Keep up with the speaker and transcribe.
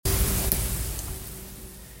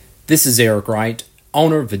This is Eric Wright,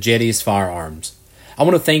 owner of Vegetius Firearms. I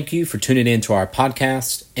want to thank you for tuning in to our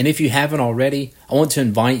podcast, and if you haven't already, I want to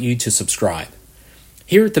invite you to subscribe.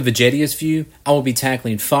 Here at the Vegetius View, I will be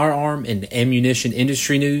tackling firearm and ammunition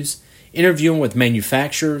industry news, interviewing with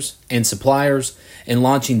manufacturers and suppliers, and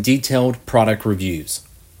launching detailed product reviews.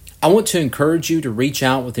 I want to encourage you to reach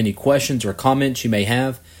out with any questions or comments you may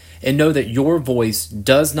have, and know that your voice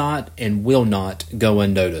does not and will not go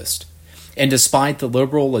unnoticed. And despite the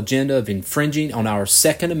liberal agenda of infringing on our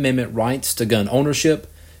Second Amendment rights to gun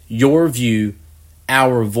ownership, your view,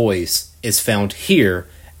 our voice, is found here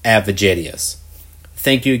at Vegetius.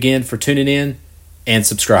 Thank you again for tuning in and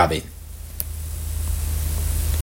subscribing.